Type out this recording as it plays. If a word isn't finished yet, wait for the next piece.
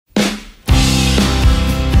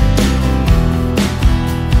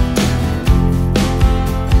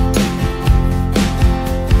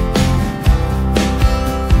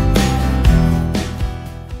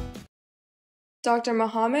Dr.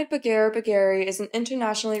 Mohammad Bagheri is an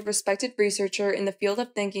internationally respected researcher in the field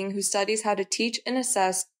of thinking who studies how to teach and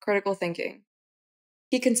assess critical thinking.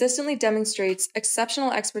 He consistently demonstrates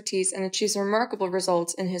exceptional expertise and achieves remarkable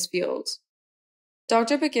results in his field.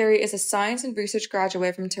 Dr. Bagheri is a science and research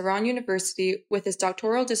graduate from Tehran University with his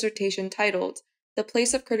doctoral dissertation titled "The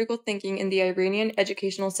Place of Critical Thinking in the Iranian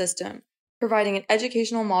Educational System," providing an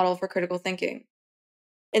educational model for critical thinking.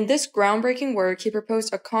 In this groundbreaking work, he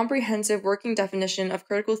proposed a comprehensive working definition of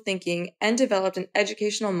critical thinking and developed an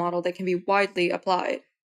educational model that can be widely applied.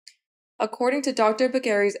 According to Dr.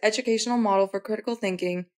 Bagheri's educational model for critical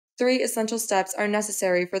thinking, 3 essential steps are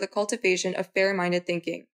necessary for the cultivation of fair-minded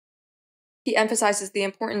thinking. He emphasizes the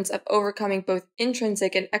importance of overcoming both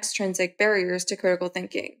intrinsic and extrinsic barriers to critical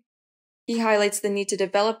thinking. He highlights the need to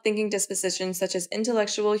develop thinking dispositions such as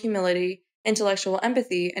intellectual humility, intellectual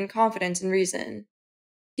empathy, and confidence in reason.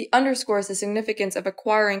 He underscores the significance of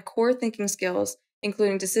acquiring core thinking skills,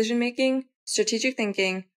 including decision-making, strategic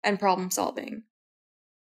thinking, and problem-solving.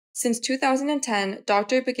 Since 2010,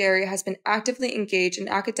 Dr. Bagheri has been actively engaged in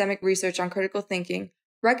academic research on critical thinking,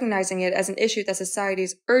 recognizing it as an issue that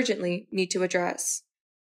societies urgently need to address.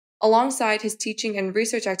 Alongside his teaching and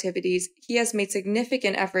research activities, he has made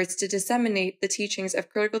significant efforts to disseminate the teachings of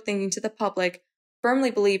critical thinking to the public, firmly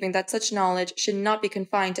believing that such knowledge should not be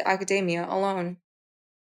confined to academia alone.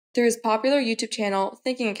 Through his popular YouTube channel,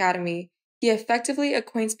 Thinking Academy, he effectively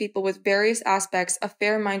acquaints people with various aspects of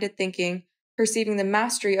fair-minded thinking, perceiving the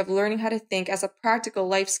mastery of learning how to think as a practical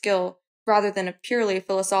life skill rather than a purely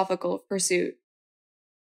philosophical pursuit.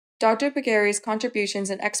 Dr. Bagheri's contributions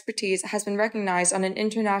and expertise has been recognized on an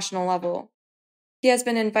international level. He has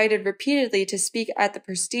been invited repeatedly to speak at the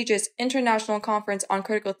prestigious International Conference on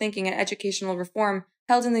Critical Thinking and Educational Reform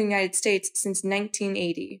held in the United States since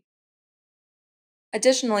 1980.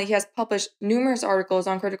 Additionally, he has published numerous articles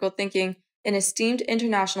on critical thinking in esteemed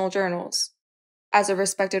international journals. As a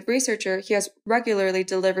respected researcher, he has regularly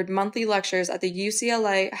delivered monthly lectures at the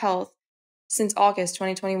UCLA Health since August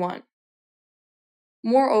 2021.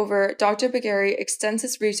 Moreover, Dr. Bagheri extends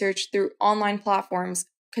his research through online platforms,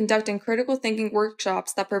 conducting critical thinking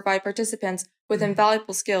workshops that provide participants with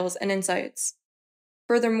invaluable skills and insights.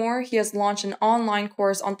 Furthermore, he has launched an online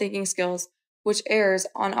course on thinking skills, which airs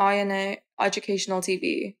on INA Educational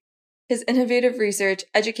TV. His innovative research,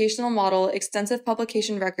 educational model, extensive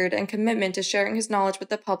publication record, and commitment to sharing his knowledge with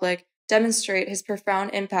the public demonstrate his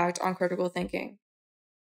profound impact on critical thinking.